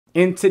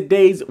In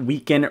today's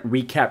weekend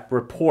recap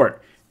report,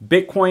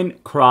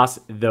 Bitcoin crossed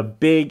the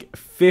big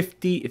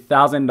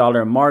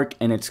 $50,000 mark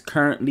and it's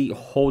currently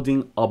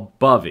holding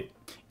above it.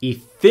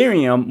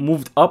 Ethereum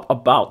moved up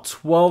about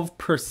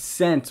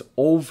 12%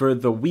 over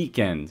the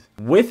weekend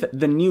with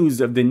the news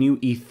of the new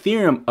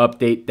Ethereum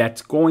update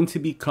that's going to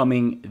be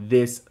coming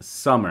this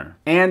summer.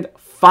 And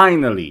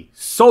finally,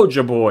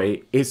 Soulja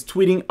Boy is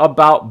tweeting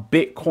about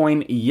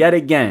Bitcoin yet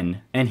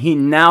again, and he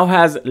now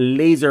has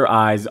laser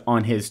eyes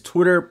on his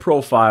Twitter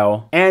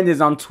profile and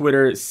is on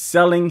Twitter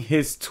selling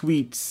his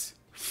tweets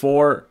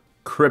for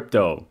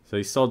crypto. So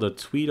he sold a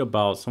tweet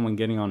about someone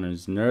getting on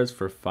his nerves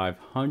for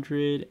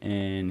 500,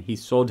 and he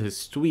sold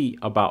his tweet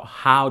about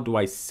how do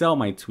I sell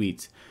my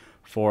tweets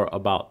for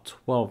about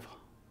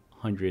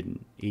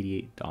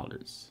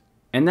 $1,288.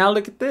 And now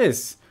look at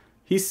this.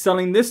 He's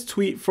selling this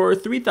tweet for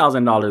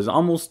 $3,000,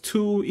 almost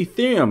 2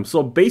 Ethereum.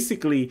 So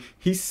basically,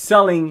 he's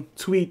selling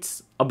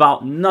tweets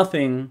about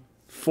nothing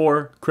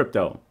for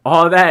crypto.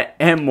 All that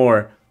and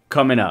more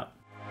coming up.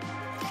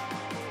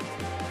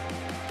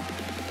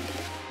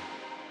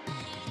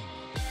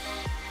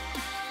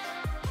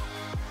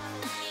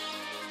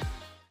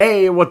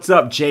 Hey, what's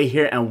up? Jay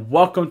here, and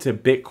welcome to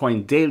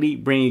Bitcoin Daily,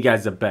 bringing you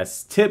guys the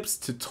best tips,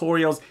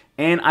 tutorials,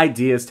 and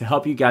ideas to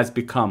help you guys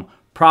become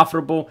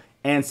profitable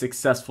and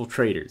successful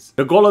traders.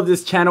 The goal of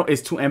this channel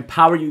is to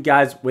empower you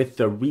guys with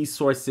the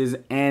resources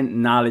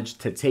and knowledge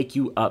to take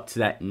you up to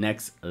that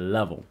next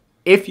level.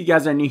 If you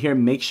guys are new here,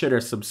 make sure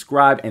to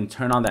subscribe and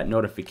turn on that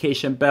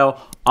notification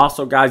bell.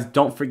 Also, guys,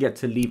 don't forget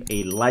to leave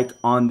a like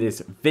on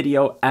this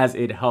video as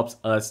it helps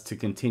us to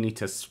continue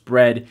to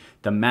spread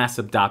the mass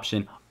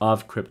adoption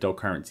of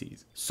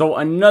cryptocurrencies. So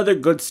another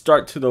good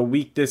start to the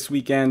week this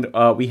weekend.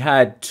 We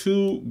had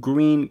 2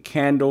 green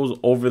candles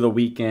over the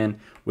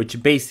weekend,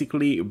 which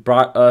basically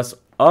brought us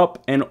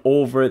up and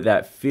over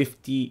that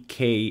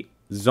 50K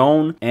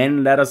zone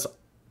and led us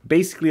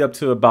basically up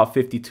to about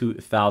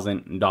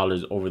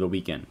 $52,000 over the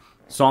weekend.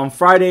 So on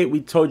Friday, we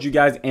told you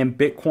guys in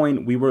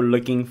Bitcoin, we were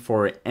looking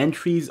for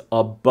entries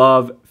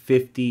above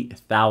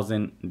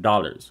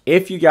 $50,000.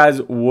 If you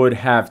guys would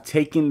have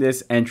taken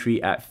this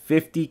entry at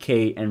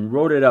 50K and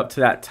rode it up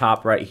to that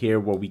top right here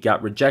where we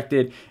got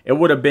rejected, it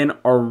would have been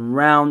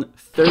around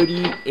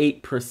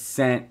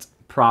 38%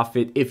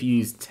 profit if you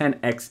use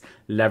 10x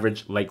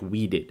leverage like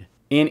we did.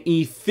 And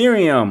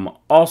Ethereum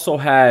also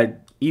had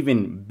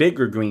even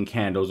bigger green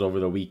candles over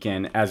the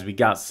weekend as we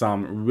got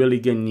some really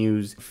good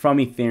news from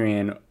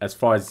Ethereum as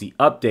far as the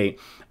update.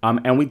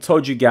 And we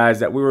told you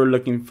guys that we were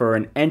looking for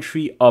an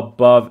entry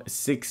above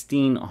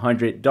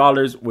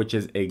 $1,600, which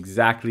is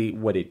exactly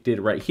what it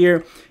did right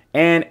here.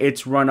 And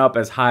it's run up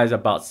as high as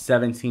about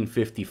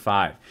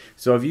 $1,755.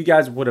 So if you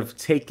guys would have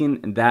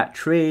taken that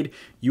trade,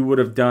 you would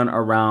have done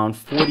around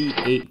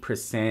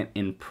 48%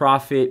 in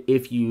profit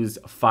if you use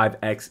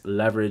 5x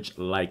leverage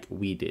like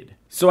we did.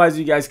 So as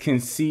you guys can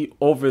see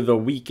over the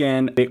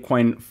weekend,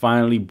 Bitcoin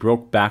finally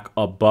broke back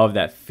above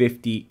that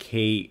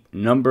 50K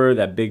number,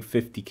 that big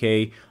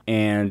 50K.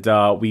 And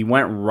we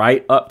went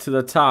right up to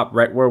the top,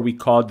 right where we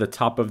called the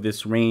top of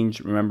this range.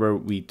 Remember,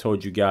 we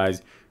told you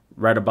guys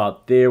right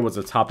about there was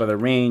the top of the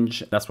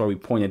range. That's why we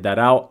pointed that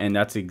out. And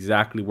that's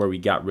exactly where we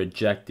got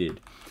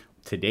rejected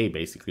today,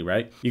 basically,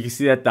 right? You can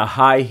see that the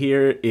high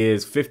here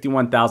is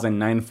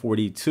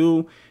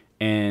 51,942.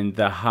 And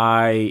the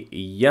high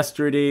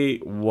yesterday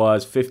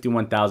was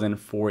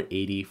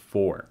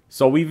 51,484.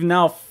 So we've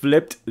now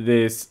flipped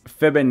this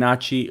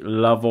Fibonacci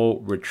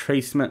level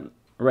retracement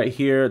right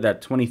here,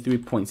 that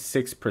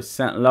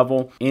 23.6%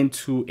 level,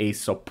 into a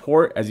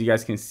support. As you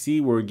guys can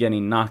see, we're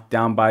getting knocked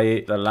down by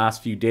it the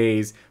last few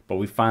days, but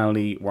we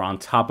finally were on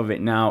top of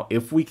it now.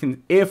 If we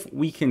can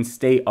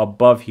stay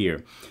above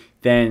here,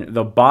 then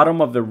the bottom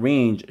of the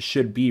range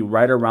should be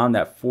right around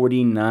that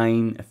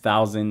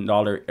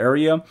 $49,000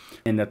 area.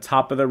 And the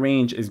top of the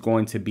range is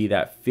going to be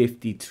that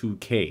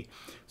 52K.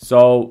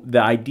 So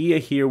the idea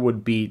here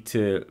would be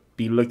to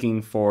be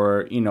looking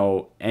for, you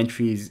know,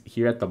 entries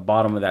here at the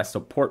bottom of that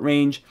support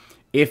range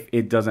if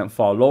it doesn't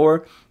fall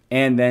lower,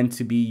 and then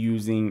to be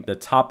using the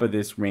top of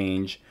this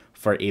range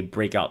for a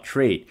breakout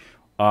trade.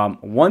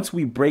 Once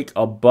we break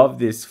above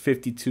this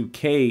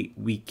 52K,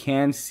 we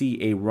can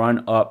see a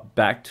run up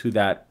back to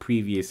that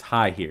previous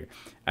high here.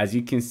 As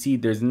you can see,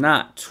 there's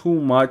not too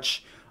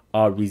much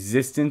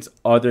resistance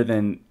other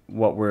than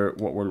what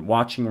we're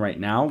watching right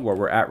now, where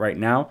we're at right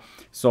now.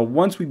 So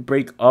once we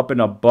break up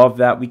and above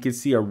that, we can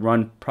see a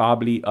run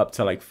probably up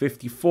to like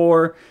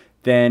 54.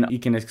 Then you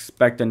can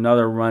expect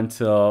another run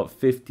to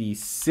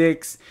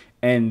 56.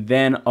 And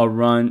then a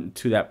run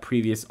to that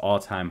previous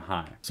all-time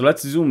high. So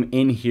let's zoom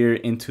in here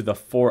into the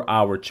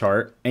 4-hour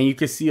chart, and you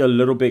can see a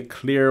little bit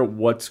clear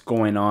what's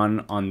going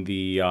on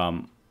the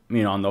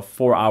on the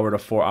 4-hour to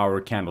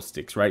 4-hour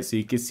candlesticks, right? So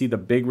you can see the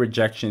big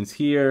rejections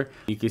here.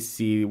 You can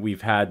see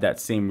we've had that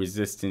same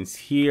resistance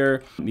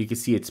here. You can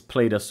see it's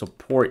played a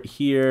support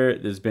here.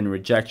 There's been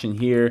rejection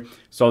here.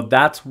 So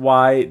that's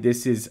why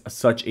this is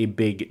such a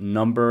big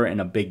number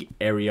and a big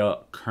area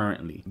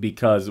currently,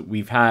 because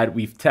we've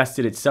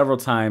tested it several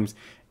times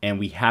and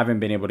we haven't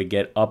been able to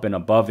get up and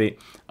above it.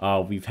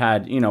 We've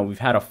had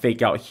a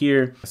fake out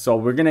here. So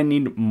we're going to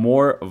need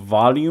more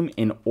volume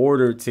in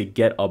order to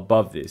get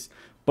above this.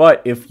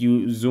 But if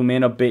you zoom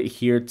in a bit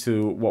here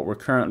to what we're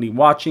currently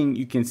watching,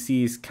 you can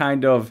see it's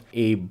kind of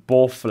a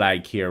bull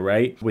flag here,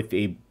 right? With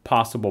a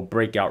possible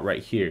breakout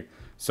right here.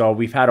 So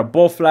we've had a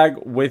bull flag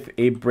with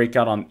a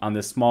breakout on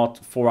the small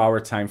 4-hour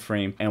time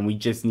frame, and we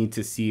just need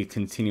to see a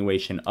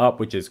continuation up,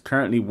 which is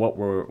currently what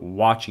we're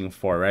watching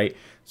for, right?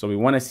 So we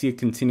want to see a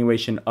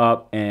continuation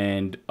up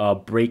and a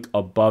break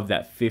above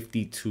that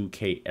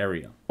 52K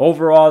area.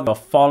 Overall, the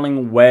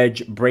falling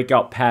wedge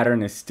breakout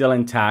pattern is still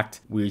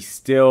intact.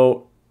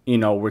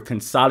 We're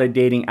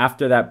consolidating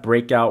after that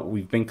breakout.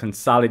 We've been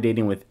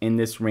consolidating within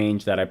this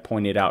range that I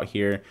pointed out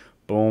here.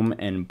 Boom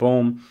and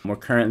boom. We're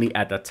currently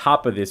at the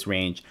top of this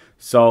range.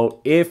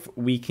 So if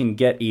we can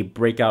get a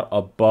breakout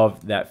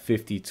above that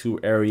 52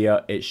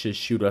 area, it should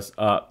shoot us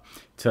up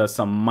to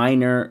some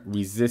minor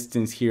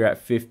resistance here at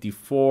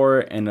 54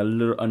 and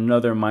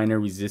another minor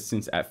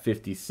resistance at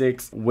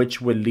 56,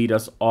 which would lead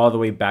us all the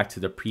way back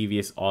to the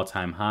previous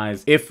all-time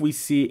highs. If we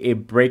see a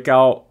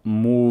breakout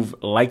move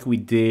like we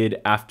did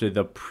after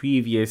the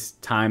previous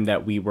time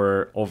that we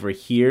were over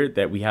here,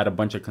 that we had a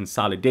bunch of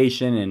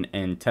consolidation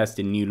and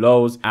tested new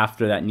lows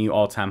after that new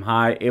all-time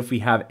high, if we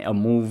have a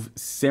move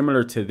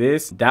similar to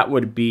this, that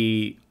would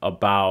be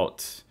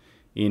about,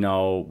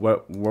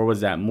 where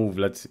was that move?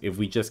 If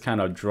we just kind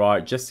of draw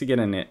it just to get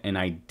an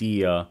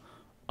idea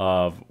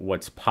of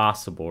what's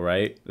possible,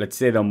 right? Let's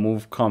say the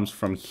move comes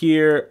from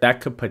here. That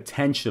could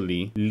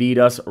potentially lead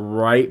us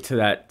right to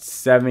that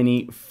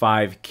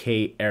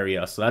 75K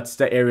area. So that's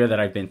the area that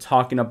I've been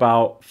talking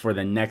about for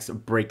the next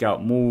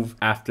breakout move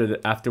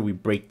after we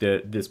break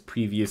this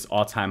previous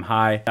all-time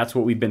high. That's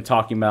what we've been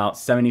talking about,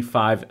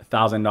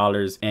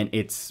 $75,000, and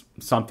it's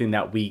something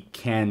that we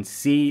can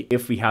see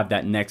if we have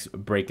that next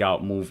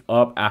breakout move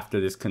up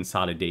after this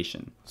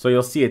consolidation. So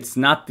you'll see it's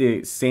not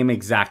the same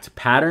exact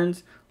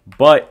patterns,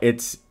 but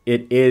it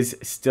is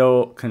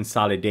still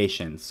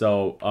consolidation.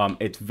 So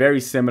it's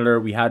very similar.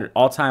 We had an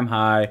all-time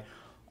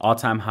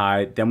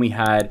high, then we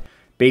had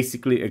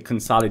basically a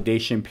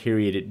consolidation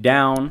period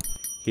down.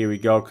 Here we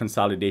go,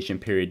 consolidation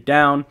period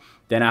down.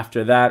 Then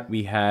after that,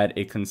 we had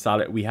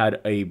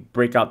a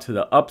breakout to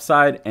the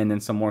upside and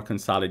then some more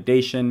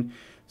consolidation.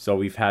 So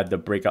we've had the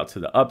breakout to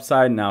the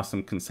upside, now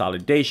some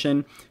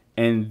consolidation,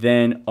 and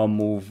then a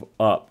move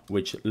up,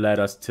 which led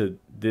us to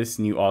this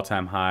new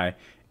all-time high.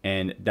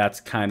 And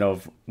that's kind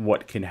of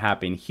what can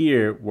happen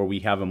here, where we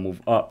have a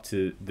move up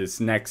to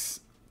this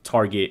next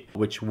target,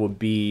 which will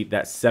be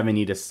that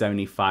 $70,000 to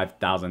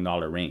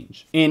 $75,000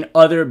 range. In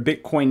other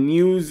Bitcoin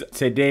news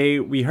today,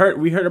 we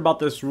heard about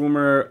this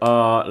rumor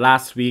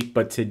last week,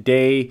 but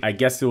today I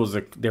guess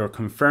they were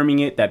confirming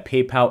it that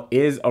PayPal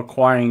is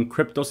acquiring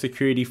crypto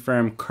security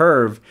firm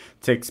Curve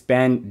to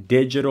expand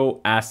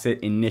digital asset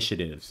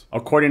initiatives.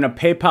 According to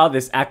PayPal,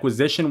 this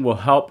acquisition will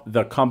help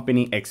the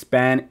company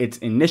expand its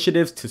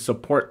initiatives to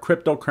support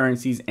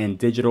cryptocurrencies and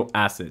digital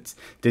assets.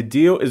 The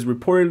deal is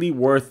reportedly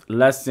worth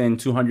less than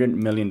 $200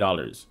 million.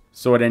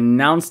 So it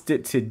announced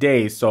it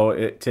today.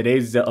 So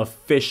today's the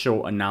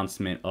official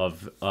announcement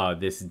of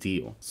this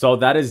deal. So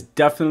that is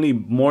definitely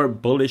more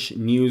bullish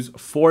news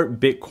for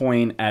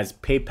Bitcoin as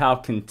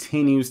PayPal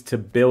continues to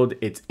build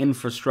its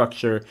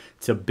infrastructure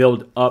to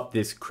build up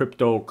this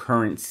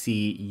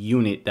cryptocurrency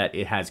unit that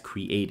it has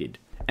created.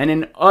 And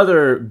in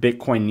other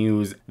Bitcoin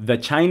news, the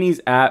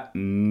Chinese app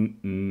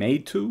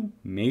Meitu,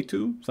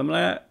 something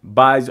like that,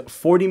 buys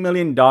 $40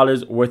 million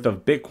worth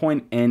of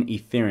Bitcoin and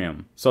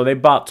Ethereum. So they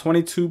bought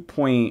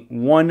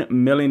 $22.1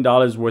 million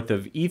worth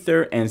of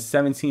Ether and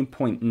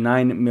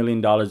 $17.9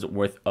 million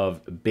worth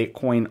of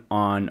Bitcoin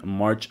on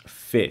March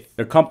 5th.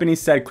 The company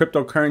said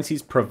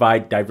cryptocurrencies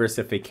provide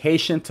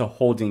diversification to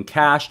holding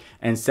cash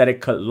and said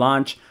it could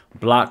launch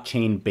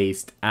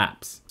blockchain-based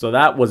apps. So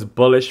that was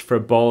bullish for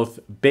both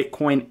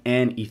Bitcoin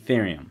and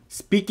Ethereum.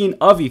 Speaking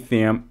of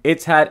Ethereum,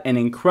 it's had an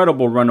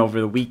incredible run over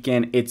the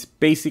weekend. It's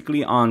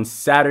basically on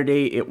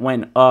Saturday, it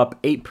went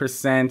up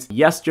 8%.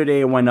 Yesterday,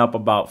 it went up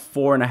about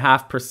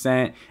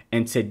 4.5%.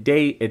 And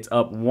today, it's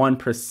up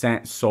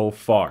 1% so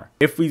far.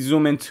 If we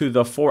zoom into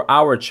the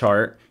 4-hour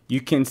chart, you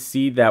can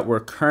see that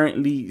we're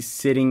currently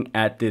sitting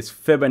at this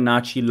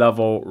Fibonacci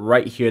level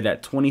right here,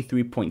 that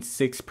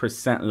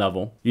 23.6%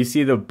 level. You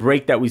see the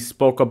break that we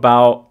spoke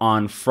about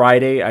on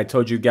Friday. I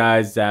told you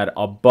guys that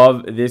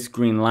above this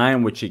green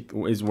line, which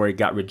is where it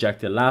got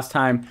rejected last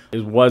time,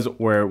 it was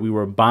where we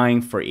were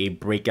buying for a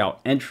breakout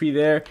entry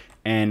there.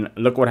 And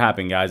look what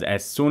happened, guys.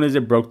 As soon as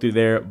it broke through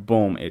there,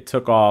 boom, it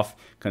took off,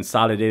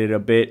 consolidated a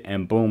bit,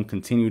 and boom,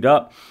 continued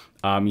up.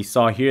 You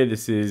saw here,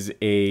 this is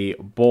a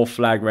bull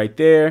flag right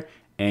there.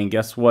 And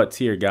guess what's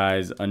here,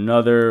 guys?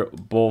 Another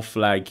bull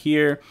flag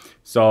here.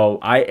 So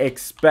I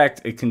expect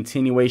a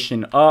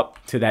continuation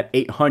up to that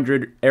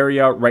 800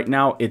 area. Right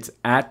now, it's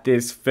at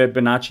this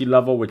Fibonacci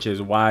level, which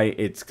is why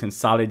it's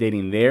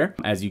consolidating there.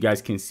 As you guys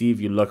can see,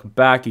 if you look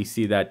back, you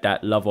see that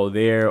that level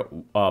there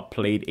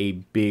played a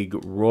big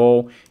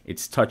role.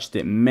 It's touched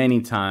it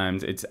many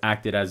times. It's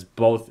acted as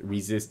both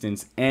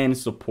resistance and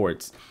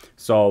supports.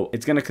 So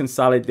it's going to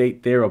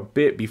consolidate there a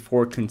bit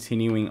before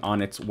continuing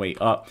on its way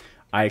up.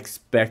 I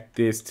expect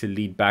this to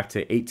lead back to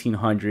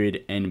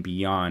 1800 and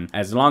beyond.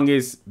 As long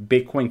as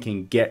Bitcoin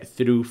can get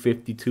through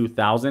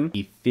 52,000,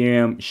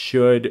 Ethereum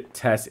should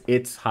test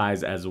its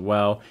highs as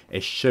well.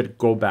 It should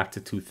go back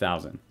to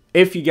 2,000.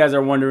 If you guys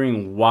are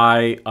wondering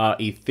why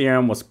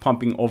Ethereum was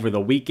pumping over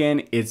the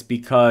weekend, it's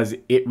because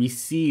it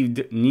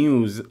received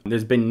news.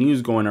 There's been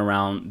news going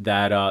around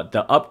that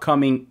the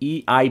upcoming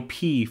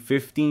EIP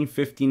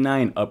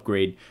 1559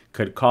 upgrade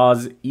could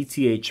cause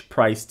ETH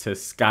price to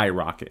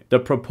skyrocket. The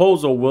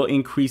proposal will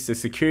increase the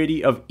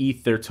security of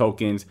Ether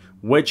tokens,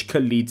 which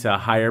could lead to a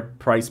higher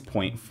price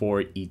point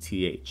for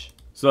ETH.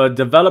 So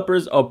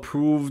developers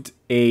approved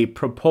a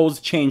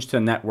proposed change to the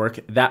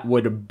network that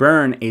would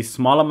burn a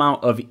small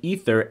amount of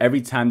Ether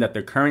every time that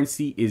the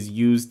currency is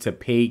used to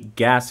pay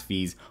gas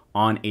fees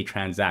on a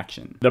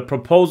transaction. The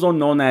proposal,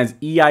 known as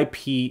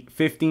EIP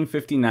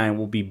 1559,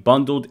 will be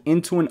bundled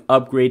into an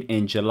upgrade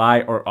in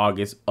July or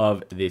August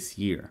of this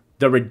year.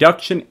 The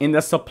reduction in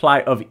the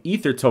supply of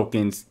Ether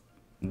tokens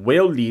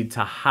will lead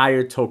to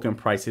higher token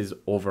prices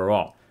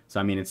overall. So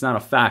I mean, it's not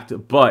a fact,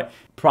 but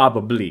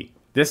probably.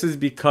 This is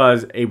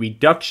because a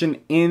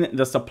reduction in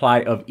the supply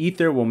of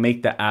Ether will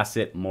make the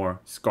asset more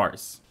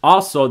scarce.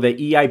 Also, the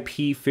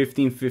EIP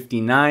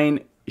 1559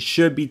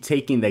 should be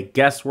taking the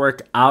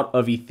guesswork out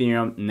of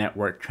Ethereum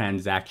network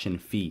transaction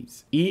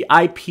fees.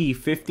 EIP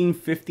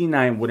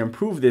 1559 would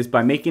improve this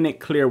by making it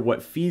clear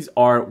what fees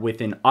are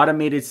with an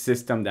automated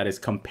system that is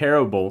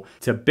comparable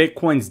to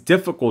Bitcoin's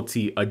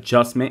difficulty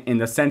adjustment, in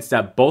the sense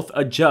that both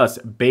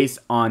adjust based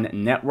on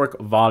network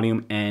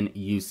volume and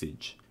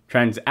usage.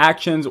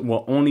 Transactions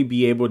will only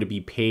be able to be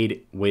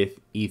paid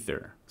with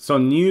Ether. So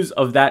news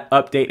of that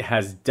update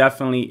has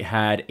definitely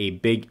had a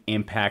big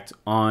impact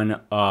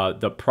on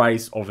the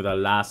price over the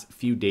last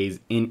few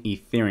days in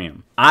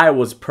Ethereum. I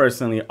was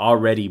personally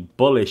already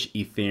bullish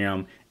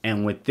Ethereum,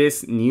 and with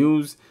this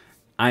news,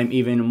 I'm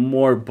even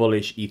more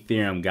bullish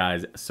Ethereum,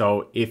 guys.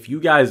 So if you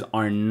guys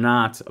are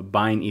not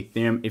buying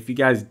Ethereum, if you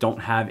guys don't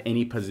have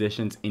any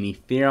positions in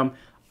Ethereum,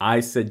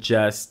 I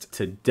suggest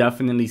to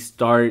definitely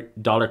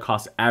start dollar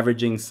cost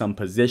averaging some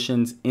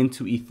positions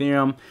into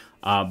Ethereum,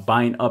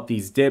 buying up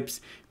these dips,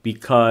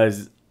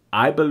 because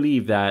I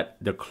believe that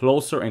the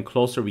closer and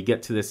closer we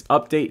get to this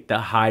update, the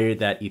higher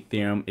that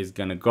Ethereum is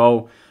going to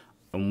go.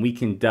 And we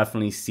can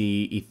definitely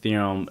see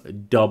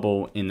Ethereum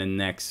double in the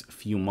next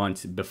few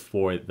months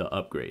before the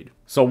upgrade.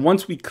 So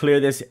once we clear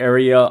this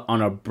area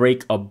on a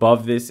break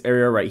above this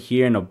area right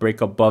here and a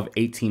break above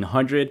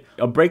 1800,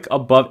 a break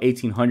above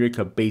 1800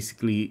 could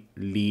basically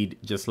lead,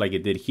 just like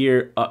it did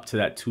here, up to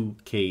that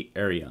 2K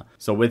area.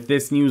 So with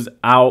this news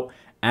out,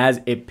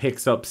 as it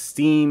picks up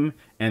steam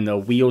and the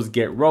wheels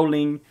get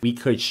rolling, we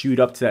could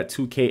shoot up to that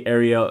 2K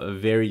area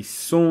very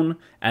soon,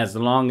 as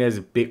long as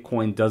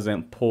Bitcoin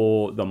doesn't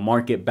pull the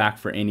market back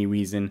for any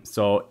reason.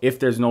 So if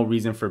there's no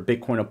reason for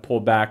Bitcoin to pull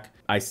back,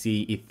 I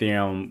see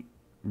Ethereum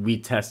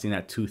retesting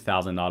that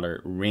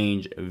 $2,000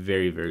 range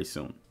very, very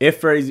soon.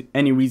 If for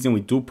any reason we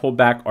do pull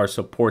back, our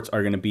supports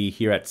are going to be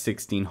here at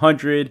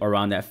 1600,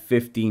 around that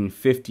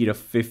 1550 to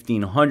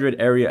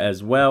 1500 area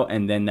as well,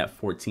 and then that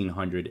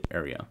 1400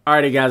 area.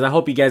 Alrighty guys, I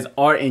hope you guys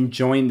are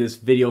enjoying this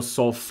video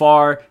so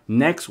far.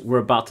 Next, we're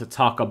about to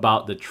talk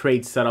about the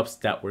trade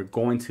setups that we're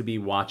going to be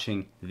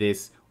watching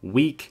this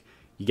week.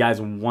 You guys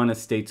want to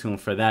stay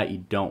tuned for that. You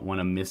don't want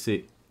to miss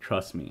it.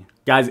 Trust me.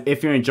 Guys,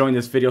 if you're enjoying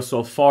this video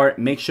so far,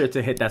 make sure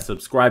to hit that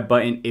subscribe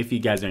button if you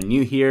guys are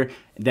new here.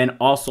 Then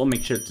also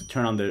make sure to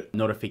turn on the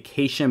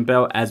notification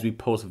bell as we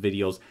post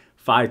videos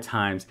 5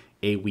 times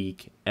a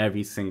week,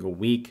 every single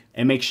week.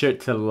 And make sure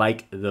to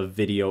like the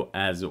video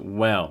as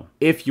well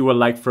if you would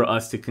like for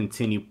us to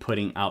continue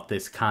putting out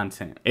this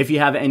content. If you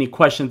have any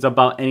questions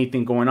about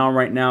anything going on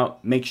right now,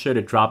 make sure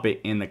to drop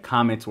it in the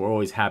comments. We're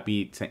always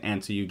happy to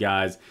answer you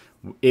guys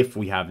if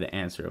we have the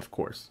answer, of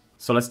course.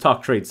 So let's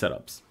talk trade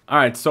setups. All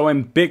right, so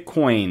in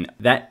Bitcoin,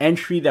 that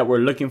entry that we're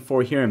looking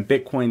for here in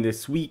Bitcoin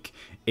this week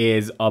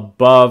is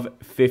above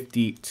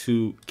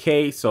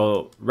 52K.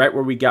 So right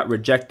where we got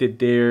rejected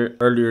there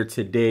earlier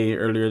today,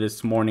 earlier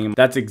this morning,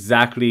 that's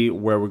exactly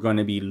where we're going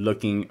to be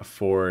looking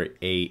for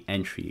a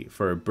entry,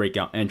 for a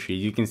breakout entry.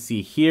 You can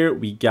see here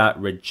we got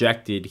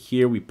rejected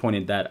here. We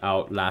pointed that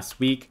out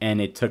last week,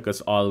 and it took us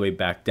all the way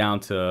back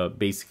down to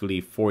basically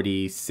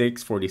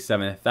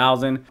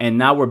 47,000. And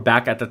now we're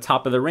back at the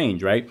top of the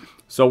range, right?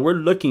 So we're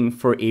looking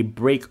for a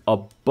break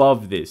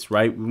above this,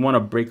 right? We want to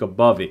break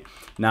above it.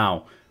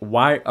 Now,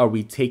 why are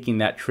we taking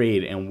that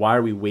trade and why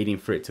are we waiting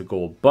for it to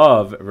go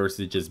above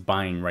versus just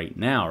buying right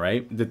now,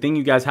 right? The thing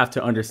you guys have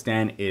to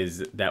understand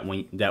is that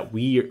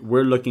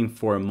we're looking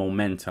for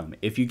momentum.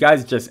 If you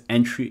guys just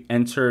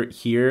enter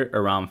here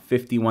around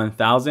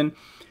 51,000,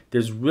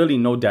 there's really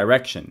no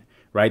direction,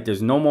 right?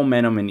 There's no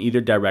momentum in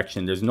either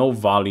direction. There's no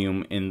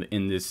volume in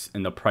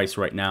the price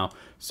right now.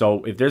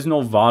 So if there's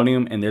no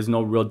volume and there's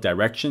no real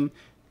direction,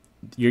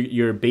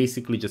 you're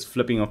basically just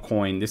flipping a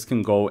coin. This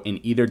can go in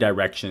either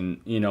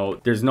direction. You know,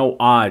 there's no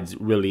odds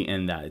really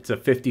in that. It's a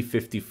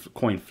 50-50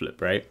 coin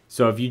flip, right?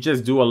 So if you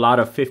just do a lot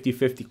of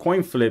 50-50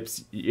 coin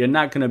flips, you're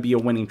not going to be a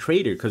winning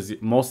trader because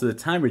most of the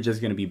time you're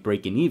just going to be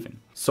breaking even.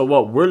 So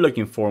what we're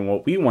looking for and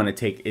what we want to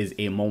take is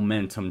a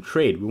momentum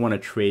trade. We want to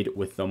trade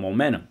with the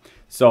momentum.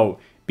 So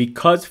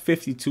because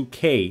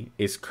 52K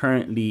is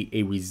currently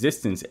a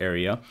resistance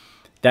area,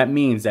 that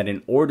means that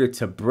in order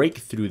to break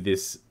through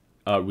this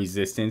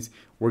resistance,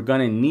 we're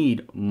going to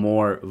need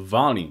more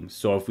volume.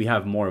 So if we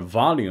have more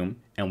volume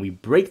and we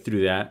break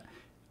through that,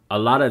 a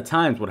lot of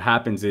times what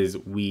happens is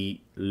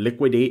we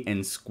liquidate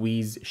and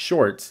squeeze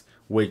shorts,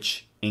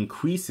 which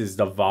increases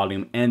the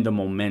volume and the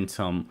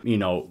momentum, you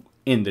know,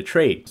 in the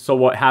trade. So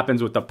what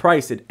happens with the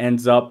price, it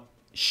ends up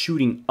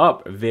shooting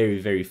up very,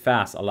 very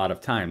fast a lot of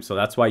times. So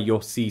that's why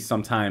you'll see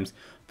sometimes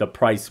the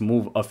price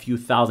move a few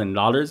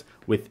 $1,000s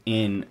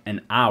within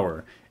an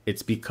hour.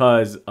 It's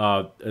because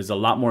there's a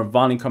lot more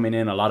volume coming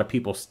in. A lot of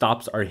people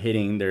stops are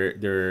hitting,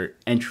 their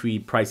entry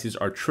prices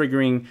are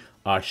triggering,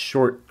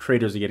 short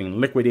traders are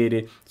getting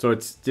liquidated. So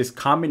it's this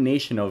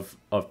combination of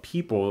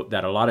people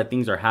that a lot of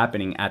things are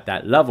happening at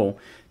that level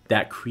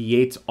that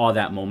creates all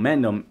that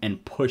momentum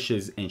and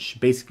pushes and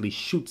basically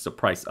shoots the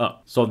price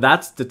up. So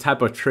that's the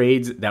type of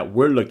trades that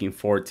we're looking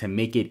for to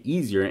make it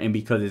easier, and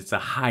because it's a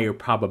higher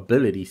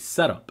probability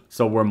setup.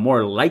 So we're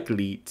more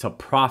likely to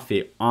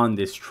profit on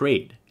this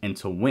trade and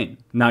to win.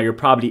 Now you're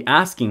probably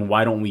asking,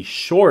 why don't we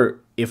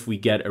short if we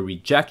get a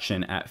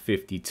rejection at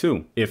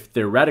 52? If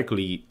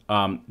theoretically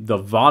the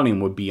volume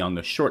would be on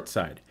the short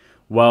side.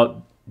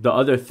 Well, the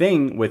other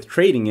thing with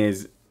trading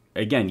is,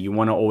 again, you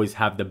want to always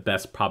have the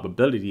best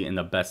probability and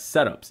the best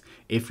setups.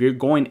 If you're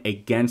going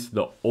against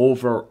the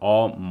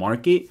overall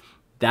market,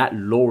 that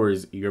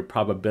lowers your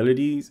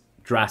probabilities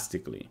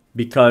drastically.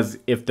 Because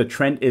if the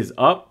trend is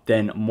up,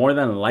 then more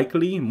than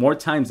likely, more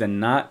times than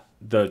not,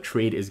 the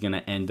trade is going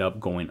to end up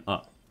going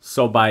up.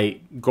 So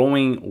by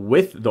going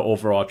with the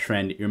overall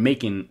trend,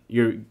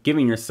 you're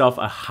giving yourself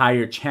a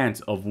higher chance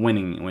of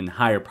winning and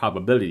higher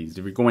probabilities.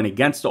 If you're going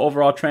against the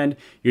overall trend,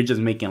 you're just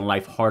making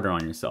life harder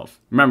on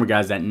yourself. Remember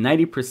guys, that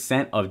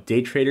 90% of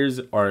day traders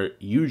are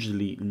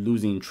usually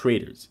losing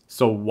traders.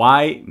 So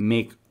why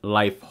make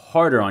life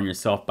harder on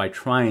yourself by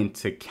trying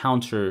to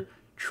counter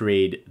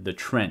trade the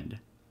trend,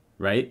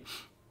 right?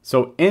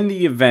 So in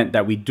the event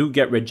that we do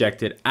get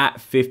rejected at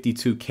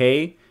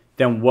 52K,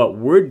 then what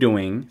we're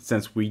doing,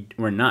 since we're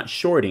not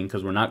shorting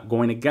because we're not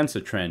going against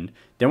the trend,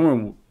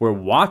 then we're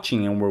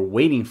watching and we're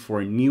waiting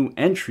for new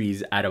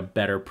entries at a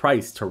better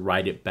price to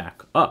ride it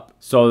back up.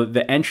 So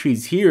the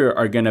entries here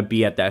are going to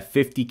be at that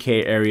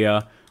 50K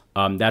area.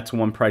 That's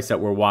one price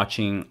that we're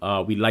watching.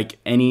 We like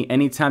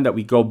anytime that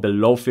we go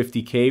below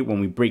 50K,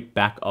 when we break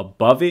back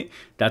above it,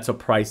 that's a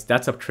price,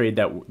 that's a trade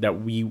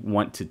that we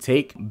want to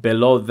take.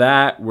 Below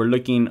that, we're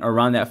looking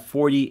around that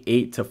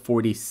 $48,000 to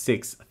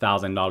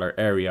 $46,000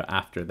 area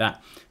after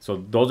that.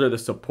 So those are the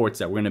supports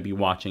that we're going to be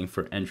watching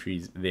for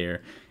entries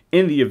there,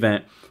 in the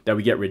event that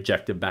we get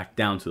rejected back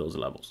down to those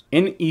levels.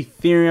 In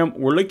Ethereum,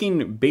 we're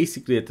looking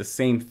basically at the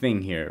same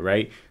thing here,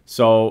 right?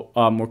 So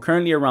we're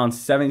currently around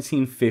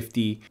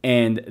 1750,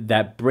 and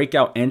that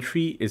breakout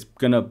entry is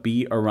gonna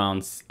be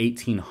around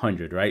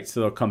 1800, right?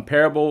 So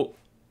comparable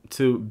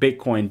to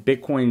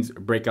Bitcoin's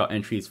breakout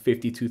entry is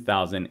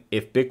 52,000.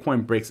 If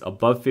Bitcoin breaks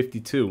above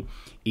 52,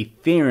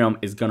 Ethereum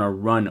is gonna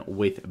run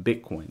with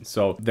Bitcoin.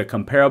 So the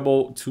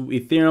comparable to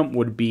Ethereum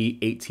would be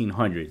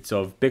 1800.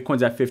 So if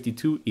Bitcoin's at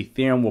 52,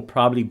 Ethereum will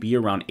probably be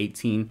around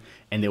 18,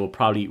 and they will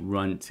probably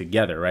run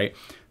together, right?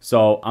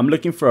 So I'm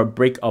looking for a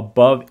break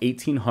above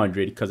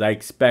 1800 because I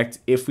expect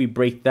if we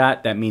break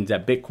that, that means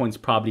that Bitcoin's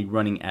probably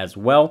running as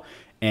well,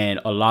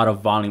 and a lot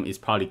of volume is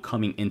probably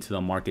coming into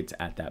the markets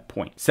at that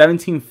point.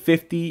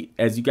 1750,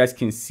 as you guys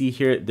can see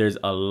here, there's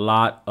a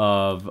lot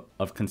of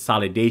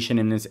consolidation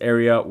in this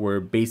area, where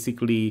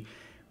basically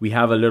we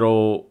have a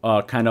little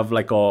kind of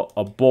like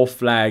a bull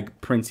flag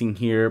printing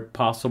here,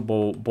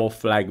 possible bull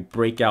flag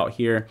breakout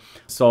here.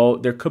 So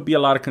there could be a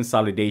lot of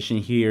consolidation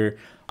here.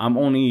 I'm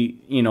only,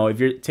 you know, if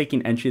you're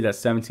taking entries at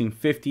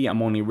 1750,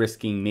 I'm only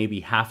risking maybe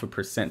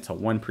 0.5% to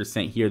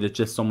 1% here. There's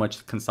just so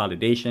much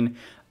consolidation.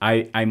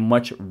 I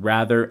much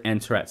rather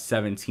enter at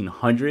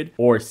 1700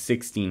 or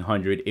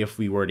 1600 if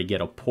we were to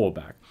get a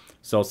pullback.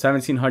 So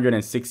 1700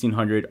 and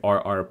 1600 are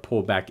our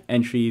pullback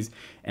entries.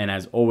 And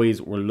as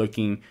always, we're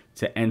looking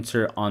to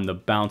enter on the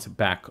bounce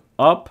back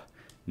up.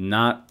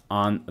 not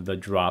on the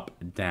drop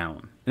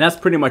down. And that's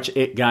pretty much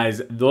it,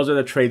 guys. Those are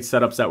the trade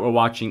setups that we're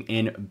watching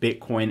in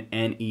Bitcoin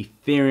and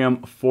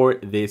Ethereum for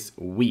this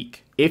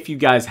week. If you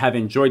guys have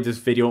enjoyed this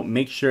video,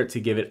 make sure to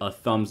give it a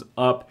thumbs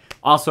up.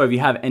 Also, if you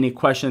have any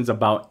questions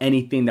about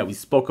anything that we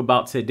spoke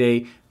about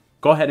today,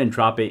 go ahead and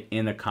drop it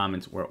in the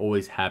comments. We're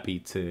always happy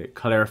to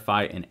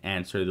clarify and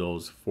answer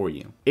those for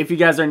you. If you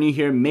guys are new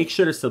here, make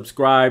sure to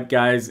subscribe,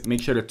 guys.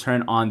 Make sure to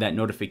turn on that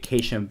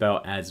notification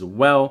bell as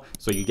well,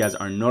 so you guys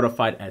are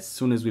notified as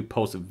soon as we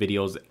post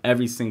videos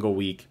every single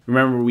week.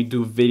 Remember, we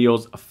do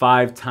videos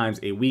 5 times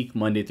a week,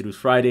 Monday through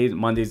Fridays.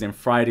 Mondays and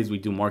Fridays, we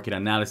do market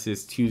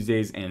analysis.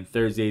 Tuesdays and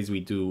Thursdays, we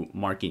do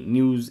market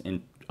news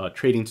and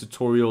trading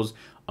tutorials,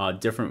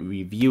 different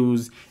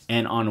reviews,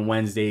 and on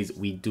Wednesdays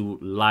we do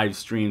live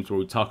streams where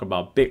we talk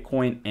about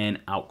Bitcoin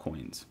and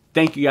altcoins.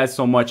 Thank you guys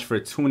so much for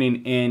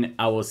tuning in.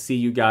 I will see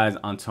you guys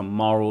on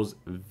tomorrow's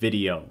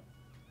video.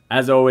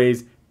 As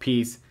always,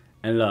 peace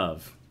and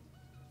love.